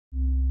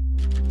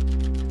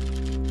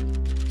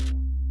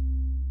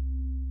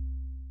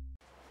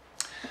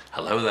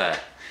Hello there.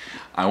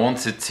 I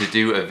wanted to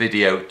do a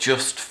video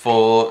just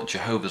for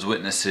Jehovah's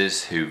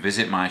Witnesses who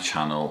visit my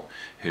channel,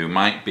 who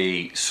might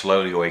be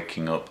slowly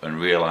waking up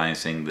and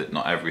realizing that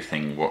not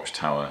everything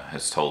Watchtower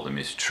has told them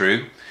is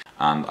true.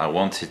 And I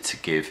wanted to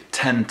give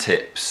 10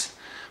 tips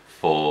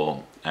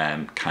for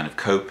kind of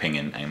coping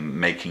and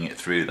making it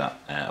through that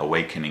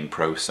awakening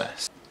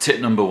process. Tip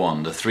number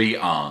 1, the 3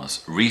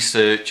 R's.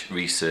 Research,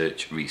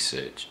 research,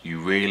 research. You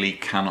really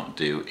cannot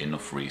do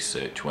enough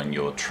research when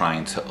you're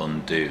trying to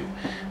undo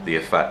the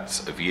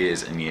effects of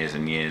years and years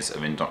and years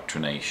of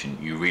indoctrination.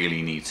 You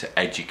really need to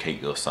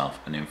educate yourself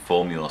and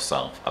inform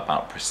yourself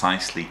about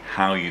precisely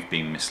how you've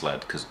been misled,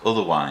 because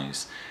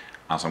otherwise,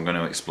 as I'm going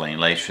to explain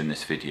later in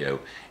this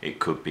video, it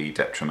could be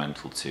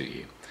detrimental to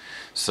you.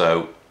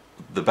 So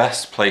the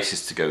best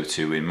places to go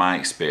to, in my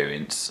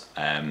experience,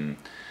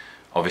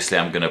 obviously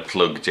I'm going to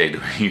plug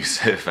JW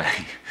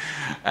Survey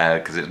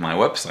because it's my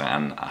website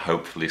and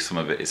hopefully some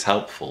of it is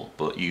helpful,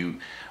 but you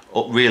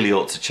really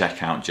ought to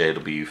check out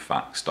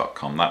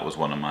jwfacts.com. That was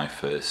one of my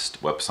first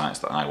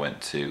websites that I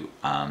went to,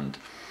 and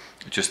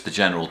just the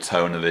general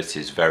tone of it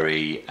is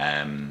very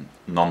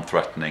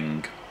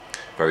non-threatening,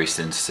 very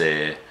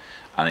sincere,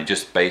 and it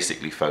just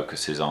basically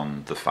focuses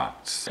on the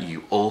facts.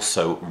 You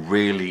also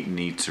really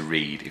need to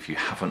read, if you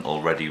haven't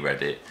already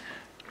read it,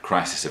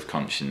 Crisis of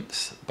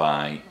Conscience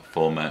by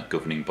former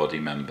governing body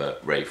member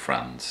Ray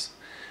Franz.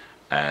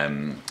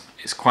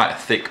 It's quite a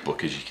thick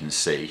book, as you can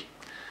see,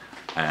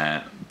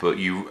 but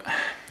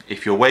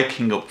if you're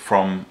waking up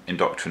from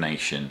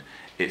indoctrination,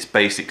 it's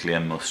basically a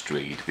must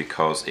read,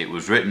 because it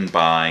was written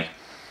by,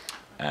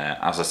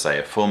 as I say,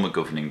 a former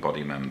governing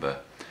body member,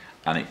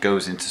 and it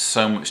goes into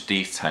so much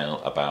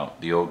detail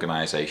about the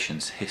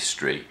organisation's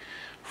history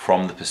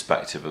from the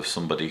perspective of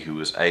somebody who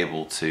was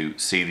able to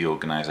see the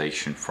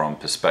organisation from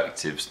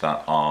perspectives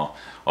that are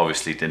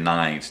obviously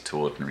denied to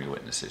ordinary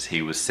witnesses. He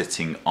was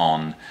sitting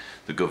on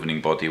the governing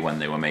body when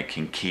they were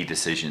making key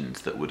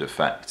decisions that would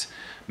affect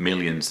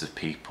millions of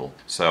people.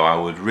 So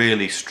I would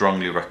really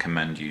strongly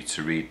recommend you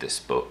to read this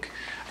book,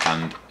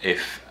 and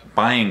if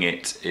buying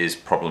it is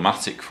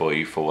problematic for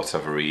you for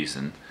whatever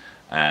reason,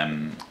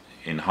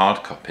 in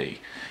hard copy,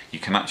 you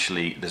can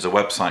actually, there's a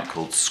website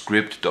called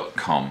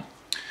scribd.com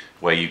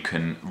where you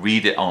can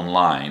read it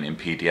online in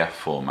PDF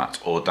format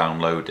or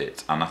download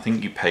it, and I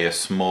think you pay a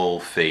small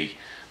fee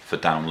for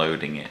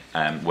downloading it.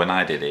 When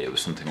I did it, it was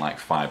something like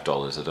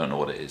 $5. I don't know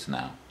what it is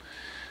now,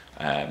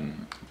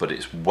 but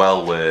it's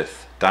well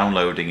worth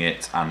downloading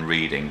it and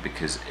reading,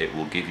 because it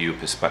will give you a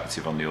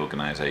perspective on the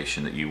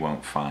organisation that you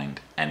won't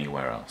find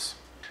anywhere else.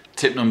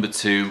 Tip number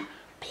 2,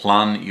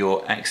 plan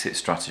your exit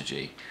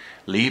strategy.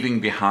 Leaving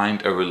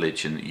behind a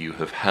religion that you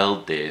have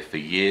held dear for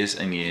years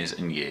and years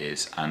and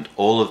years, and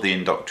all of the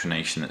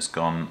indoctrination that's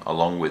gone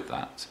along with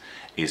that,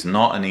 is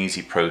not an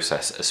easy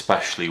process,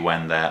 especially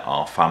when there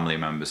are family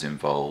members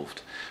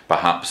involved,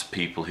 perhaps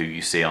people who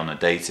you see on a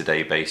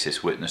day-to-day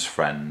basis, witness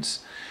friends,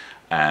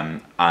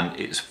 and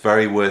it's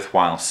very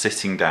worthwhile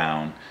sitting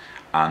down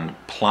and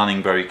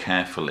planning very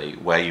carefully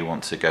where you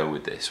want to go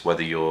with this,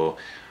 whether your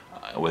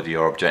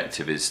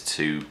objective is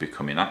to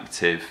become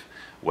inactive,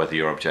 whether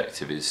your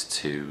objective is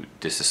to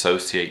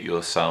disassociate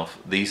yourself.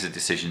 These are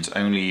decisions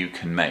only you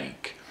can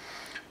make,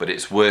 but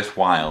it's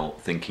worthwhile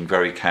thinking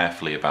very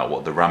carefully about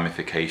what the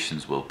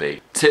ramifications will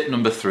be. Tip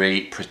number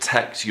 3,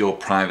 protect your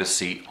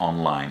privacy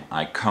online.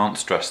 I can't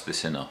stress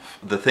this enough.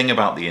 The thing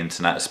about the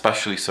internet,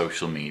 especially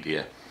social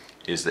media,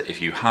 is that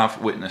if you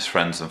have witness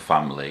friends and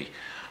family,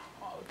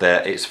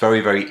 it's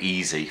very, very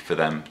easy for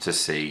them to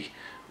see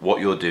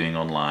what you're doing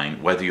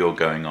online, whether you're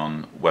going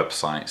on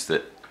websites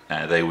that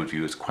they would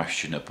view as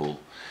questionable,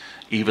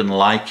 even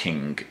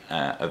liking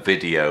a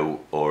video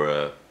or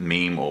a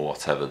meme or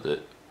whatever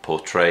that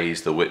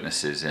portrays the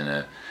witnesses in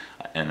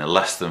a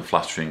less than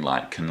flattering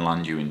light can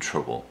land you in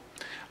trouble.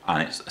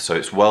 And so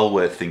it's well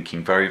worth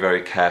thinking very,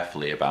 very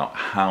carefully about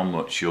how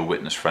much your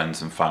witness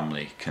friends and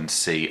family can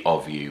see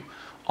of you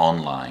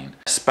online.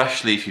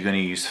 Especially if you're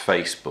going to use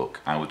Facebook,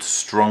 I would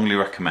strongly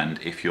recommend,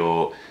 if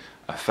you're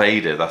a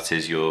fader, that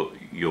is, you're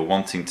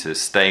wanting to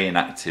stay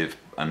inactive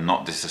and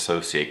not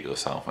disassociate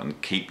yourself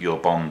and keep your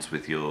bonds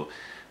with your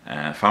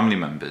family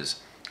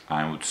members,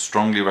 I would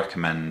strongly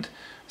recommend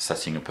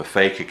setting up a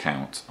fake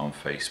account on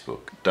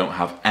Facebook. Don't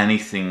have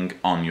anything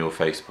on your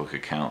Facebook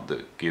account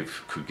that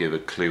could give a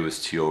clue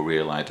as to your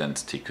real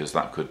identity, because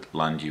that could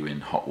land you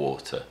in hot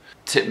water.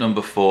 Tip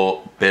number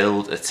 4,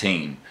 build a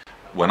team.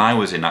 When I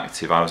was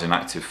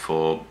inactive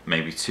for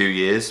maybe 2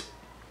 years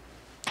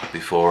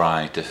before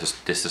I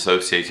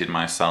disassociated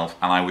myself,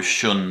 and I was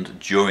shunned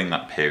during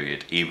that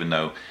period, even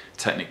though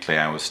technically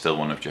I was still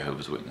one of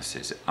Jehovah's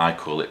Witnesses. I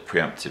call it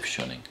preemptive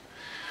shunning.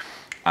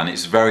 And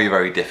it's very,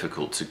 very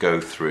difficult to go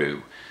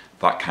through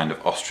that kind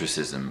of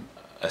ostracism,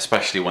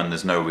 especially when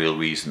there's no real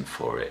reason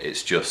for it.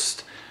 It's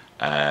just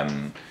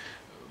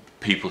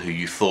people who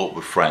you thought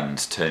were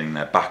friends turning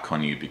their back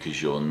on you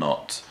because you're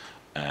not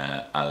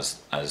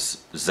as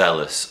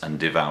zealous and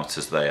devout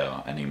as they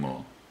are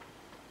anymore.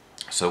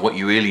 So what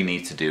you really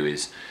need to do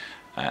is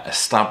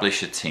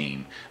establish a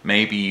team.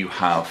 Maybe you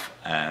have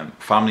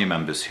family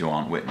members who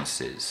aren't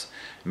witnesses.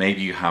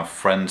 Maybe you have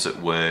friends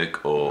at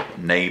work or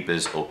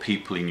neighbours or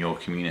people in your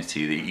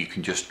community that you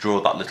can just draw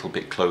that little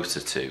bit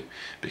closer to,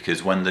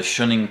 because when the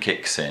shunning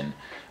kicks in,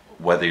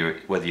 whether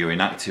you're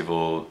inactive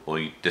or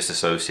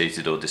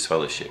disassociated or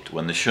disfellowshipped,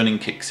 when the shunning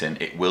kicks in,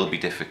 it will be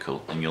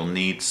difficult, and you'll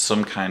need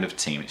some kind of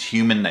team. It's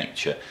human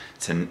nature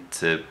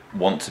to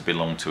want to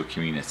belong to a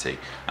community,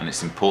 and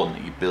it's important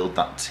that you build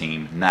that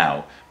team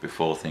now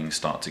before things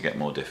start to get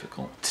more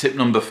difficult. Tip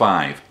number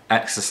 5,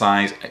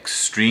 exercise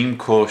extreme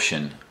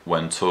caution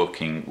when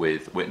talking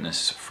with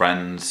witness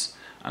friends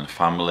and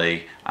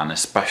family, and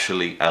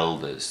especially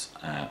elders,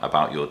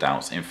 about your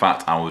doubts. In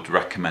fact, I would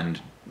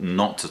recommend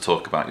not to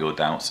talk about your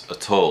doubts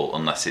at all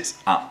unless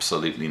it's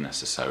absolutely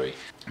necessary.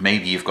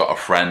 Maybe you've got a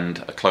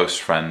friend, a close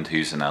friend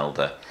who's an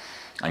elder,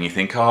 and you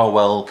think, oh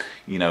well,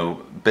 you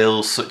know,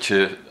 Bill's such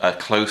a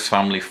close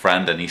family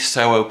friend and he's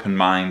so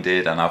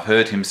open-minded, and I've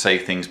heard him say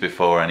things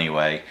before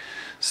anyway,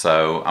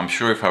 so I'm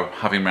sure if I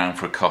have him round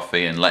for a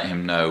coffee and let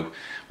him know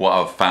what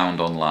I've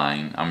found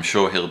online, I'm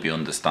sure he'll be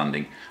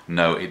understanding.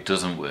 No, it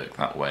doesn't work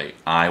that way.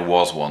 I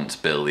was once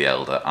Bill the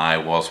elder. I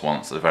was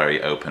once a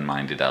very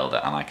open-minded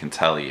elder, and I can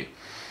tell you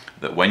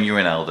that when you're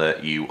an elder,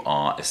 you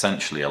are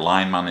essentially a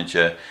line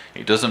manager.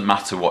 It doesn't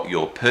matter what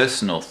your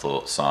personal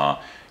thoughts are,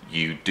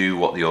 you do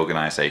what the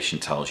organisation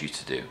tells you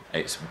to do.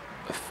 It's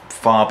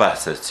far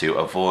better to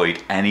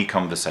avoid any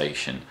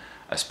conversation,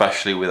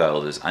 especially with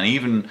elders, and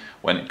even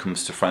when it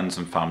comes to friends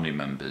and family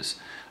members.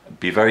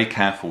 Be very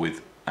careful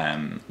with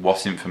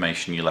what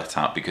information you let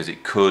out, because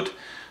it could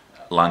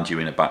land you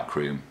in a back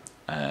room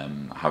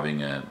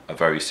having a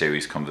very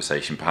serious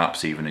conversation,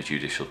 perhaps even a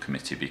judicial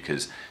committee,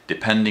 because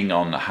depending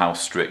on how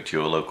strict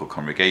your local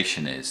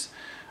congregation is,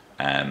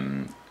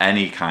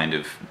 any kind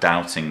of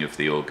doubting of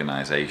the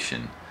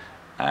organisation,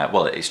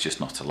 well, it's just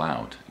not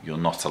allowed. You're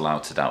not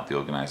allowed to doubt the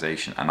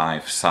organisation. And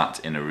I've sat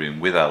in a room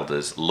with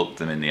elders, looked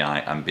them in the eye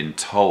and been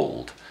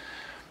told,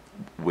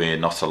 we're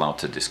not allowed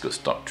to discuss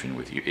doctrine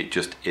with you. It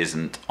just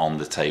isn't on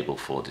the table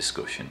for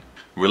discussion.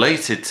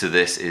 Related to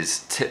this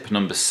is tip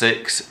number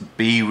 6,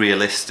 be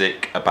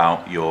realistic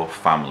about your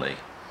family.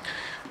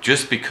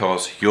 Just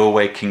because you're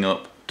waking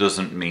up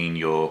doesn't mean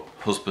your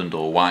husband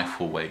or wife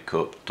will wake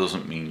up,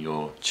 doesn't mean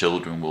your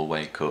children will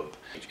wake up.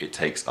 It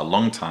takes a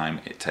long time,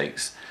 it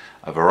takes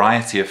a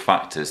variety of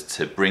factors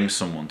to bring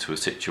someone to a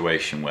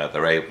situation where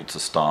they're able to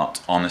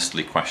start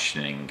honestly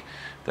questioning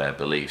their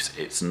beliefs.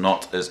 It's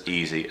not as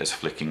easy as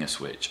flicking a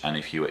switch, and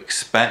if you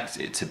expect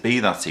it to be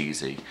that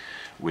easy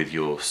with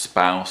your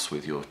spouse,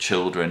 with your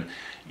children,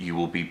 you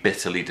will be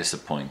bitterly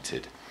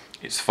disappointed.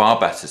 It's far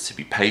better to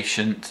be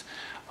patient.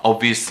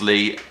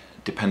 Obviously,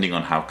 depending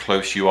on how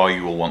close you are,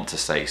 you will want to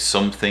say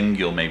something.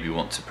 You'll maybe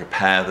want to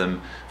prepare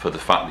them for the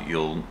fact that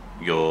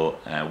you're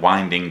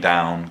winding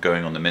down,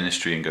 going on the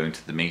ministry and going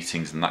to the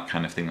meetings and that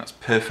kind of thing. That's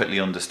perfectly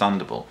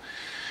understandable.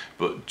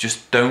 But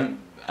just don't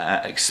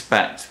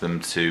expect them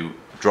to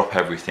drop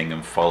everything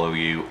and follow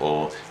you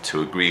or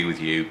to agree with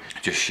you.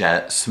 Just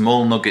share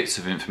small nuggets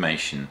of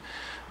information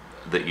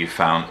that you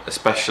found,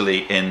 especially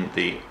in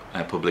the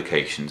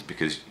publications,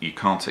 because you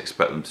can't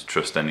expect them to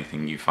trust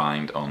anything you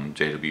find on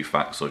JW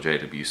Facts or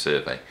JW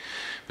Survey.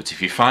 But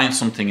if you find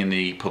something in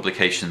the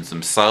publications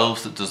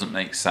themselves that doesn't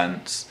make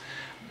sense,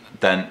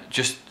 then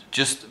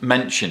just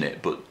mention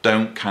it, but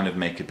don't kind of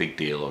make a big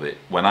deal of it.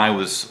 When I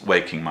was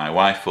waking my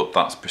wife up,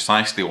 that's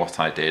precisely what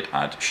I did.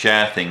 I'd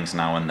share things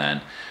now and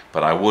then,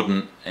 but I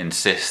wouldn't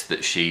insist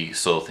that she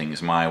saw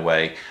things my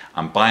way,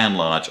 and by and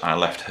large I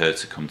left her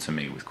to come to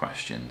me with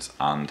questions,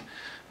 and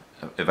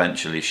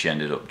eventually she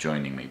ended up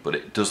joining me. But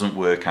it doesn't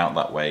work out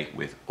that way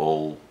with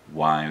all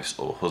wives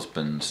or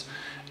husbands.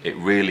 It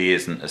really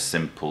isn't as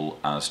simple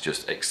as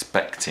just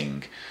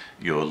expecting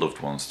your loved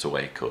ones to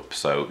wake up,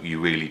 so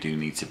you really do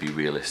need to be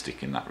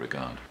realistic in that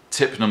regard.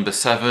 Tip number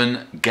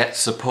 7, get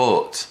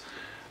support.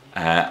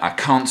 I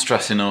can't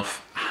stress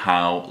enough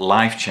how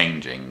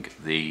life-changing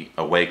the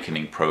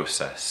awakening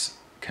process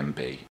can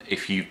be.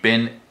 If you've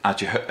been a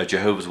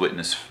Jehovah's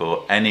Witness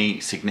for any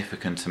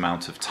significant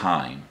amount of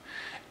time,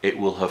 it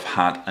will have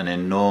had an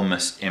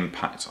enormous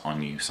impact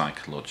on you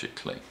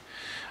psychologically,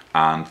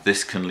 and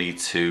this can lead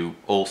to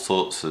all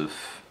sorts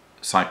of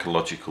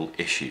psychological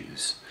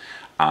issues.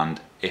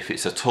 And if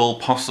it's at all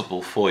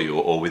possible for you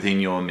or within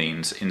your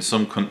means, in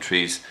some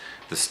countries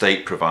the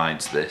state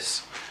provides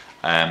this,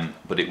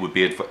 but it would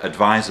be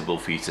advisable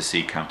for you to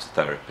seek out a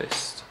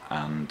therapist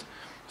and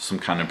some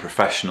kind of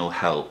professional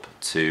help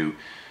to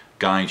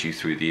guide you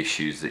through the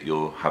issues that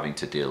you're having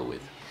to deal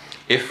with.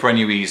 If for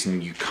any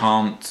reason you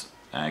can't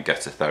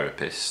get a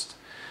therapist,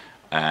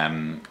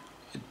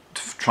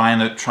 try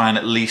and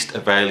at least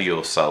avail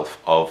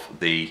yourself of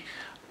the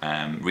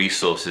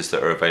resources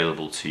that are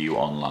available to you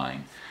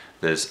online.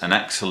 There's an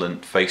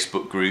excellent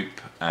Facebook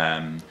group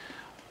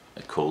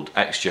called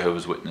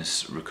Ex-Jehovah's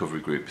Witness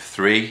Recovery Group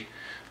 3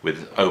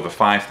 with over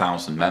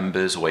 5,000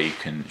 members, where you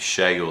can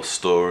share your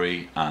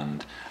story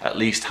and at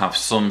least have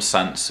some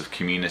sense of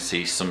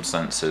community, some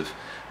sense of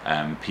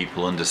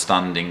people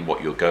understanding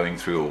what you're going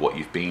through or what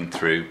you've been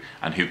through,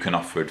 and who can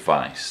offer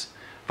advice.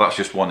 That's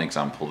just one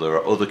example. There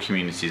are other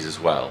communities as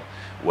well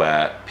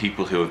where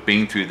people who have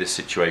been through this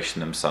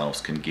situation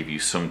themselves can give you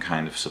some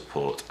kind of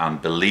support.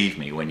 And believe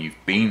me, when you've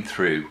been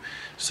through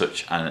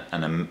such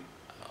an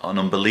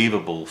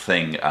unbelievable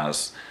thing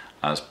as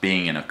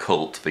being in a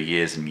cult for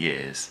years and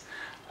years,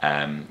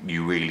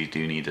 you really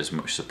do need as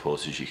much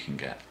support as you can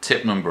get.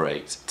 Tip number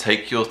 8,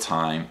 take your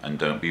time and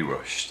don't be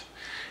rushed.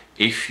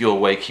 If you're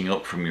waking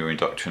up from your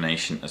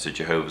indoctrination as a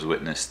Jehovah's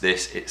Witness,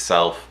 this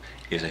itself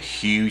is a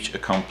huge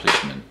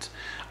accomplishment,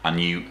 and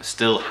you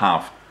still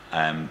have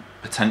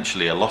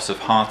potentially a lot of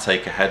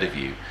heartache ahead of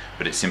you,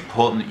 but it's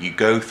important that you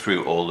go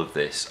through all of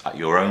this at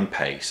your own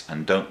pace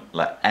and don't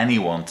let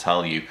anyone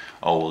tell you,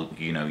 oh well,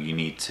 you know, you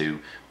need to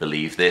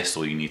believe this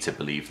or you need to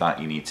believe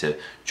that, you need to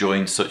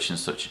join such and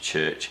such a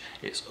church.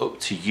 It's up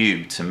to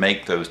you to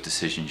make those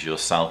decisions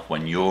yourself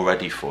when you're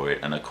ready for it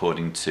and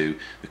according to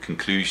the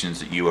conclusions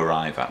that you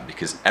arrive at,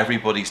 because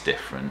everybody's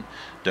different.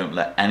 Don't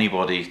let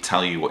anybody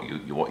tell you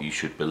what you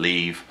should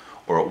believe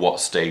or at what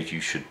stage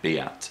you should be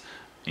at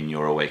in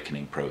your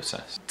awakening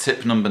process.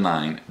 Tip number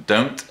 9,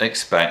 don't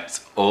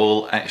expect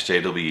all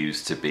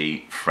XJWs to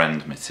be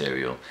friend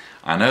material.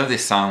 I know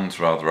this sounds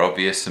rather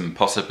obvious and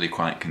possibly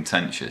quite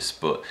contentious,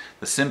 but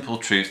the simple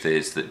truth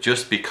is that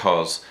just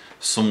because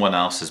someone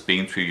else has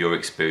been through your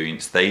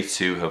experience, they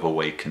too have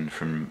awakened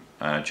from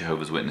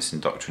Jehovah's Witness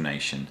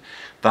indoctrination,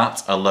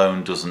 that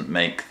alone doesn't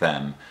make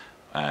them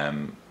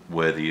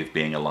worthy of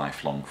being a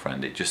lifelong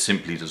friend. It just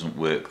simply doesn't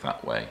work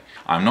that way.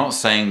 I'm not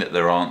saying that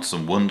there aren't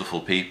some wonderful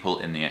people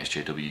in the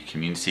XJW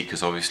community,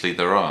 because obviously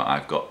there are.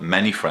 I've got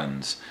many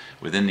friends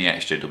within the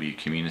XJW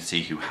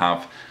community who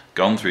have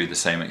gone through the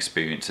same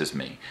experience as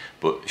me,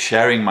 but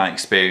sharing my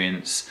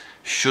experience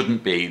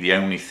shouldn't be the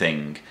only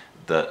thing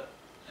that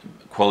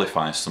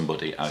qualifies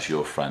somebody as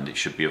your friend. It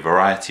should be a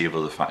variety of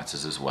other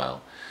factors as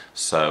well.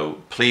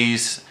 So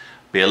please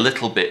be a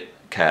little bit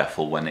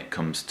careful when it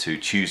comes to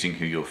choosing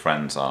who your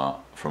friends are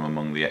from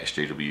among the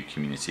XJW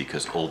community,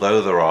 because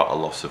although there are a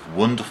lot of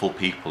wonderful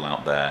people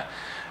out there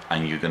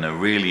and you're going to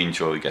really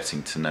enjoy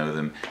getting to know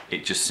them,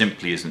 it just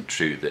simply isn't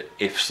true that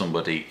if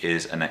somebody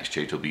is an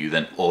XJW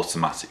then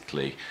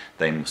automatically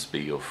they must be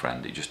your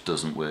friend. It just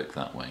doesn't work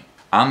that way.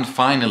 And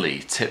finally,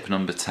 tip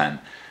number 10,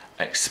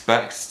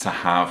 expect to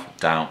have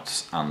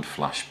doubts and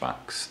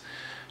flashbacks.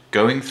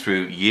 Going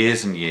through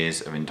years and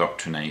years of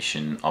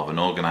indoctrination of an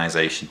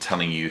organisation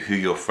telling you who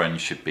your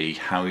friends should be,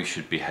 how you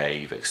should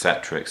behave,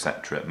 etc.,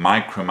 etc.,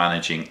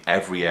 micromanaging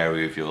every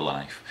area of your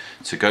life,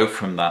 to go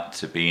from that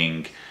to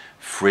being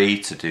free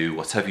to do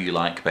whatever you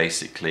like,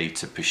 basically,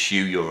 to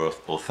pursue your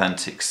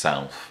authentic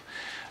self,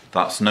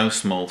 that's no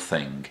small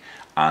thing,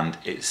 and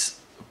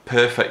it's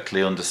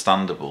perfectly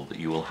understandable that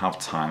you will have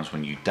times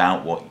when you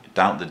doubt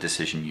the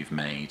decision you've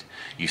made.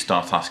 You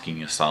start asking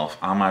yourself,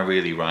 am I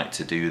really right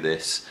to do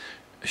this?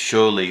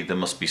 Surely there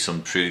must be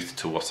some truth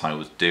to what I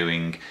was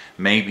doing.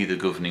 Maybe the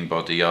governing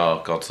body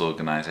are God's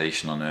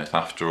organisation on earth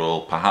after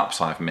all. Perhaps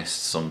I've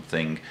missed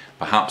something.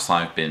 Perhaps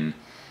I've been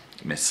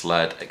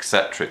misled,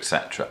 etc.,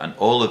 etc. And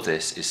all of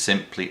this is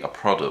simply a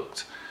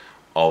product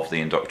of the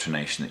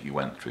indoctrination that you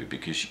went through,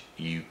 because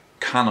you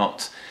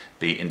cannot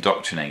be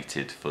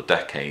indoctrinated for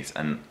decades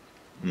and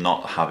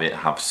not have it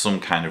have some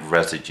kind of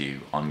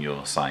residue on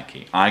your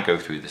psyche. I go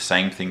through the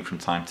same thing from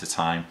time to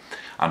time,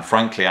 and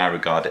frankly I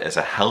regard it as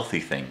a healthy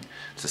thing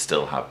to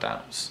still have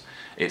doubts.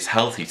 It's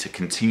healthy to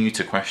continue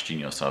to question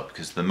yourself,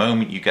 because the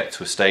moment you get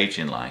to a stage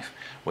in life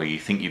where you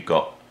think you've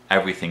got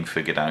everything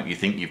figured out, you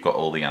think you've got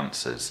all the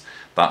answers,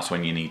 that's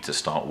when you need to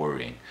start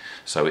worrying.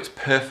 So it's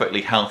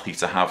perfectly healthy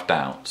to have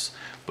doubts,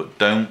 but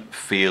don't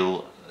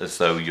feel as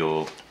though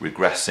you're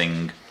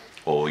regressing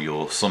or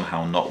you're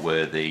somehow not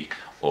worthy,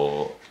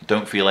 or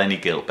don't feel any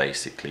guilt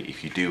basically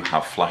if you do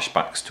have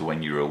flashbacks to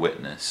when you were a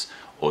witness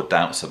or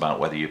doubts about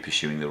whether you're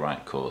pursuing the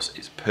right course.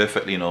 It's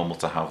perfectly normal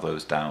to have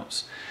those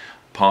doubts.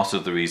 Part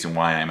of the reason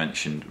why I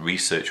mentioned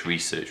research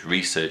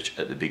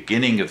at the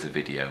beginning of the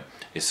video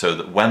is so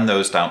that when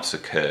those doubts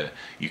occur,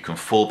 you can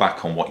fall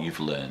back on what you've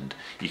learned.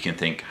 You can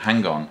think,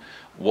 hang on,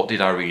 what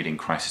did I read in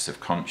Crisis of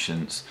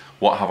Conscience?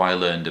 What have I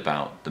learned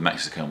about the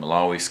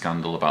Mexico-Malawi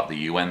scandal, about the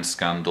UN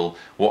scandal?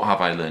 What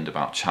have I learned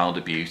about child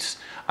abuse?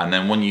 And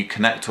then when you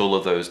connect all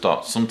of those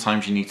dots,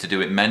 sometimes you need to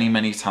do it many,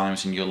 many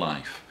times in your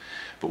life.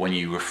 But when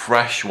you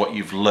refresh what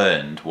you've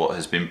learned, what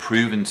has been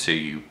proven to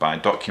you by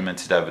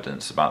documented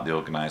evidence about the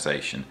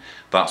organisation,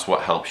 that's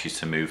what helps you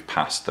to move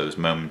past those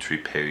momentary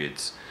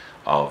periods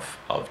of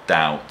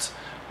doubt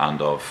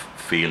and of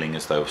feeling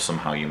as though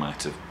somehow you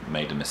might have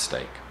made a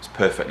mistake. It's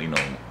perfectly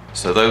normal.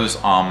 So those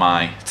are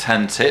my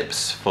 10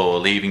 tips for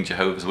leaving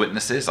Jehovah's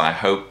Witnesses. I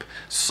hope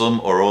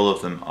some or all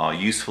of them are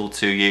useful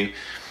to you,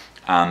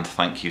 and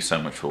thank you so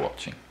much for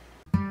watching.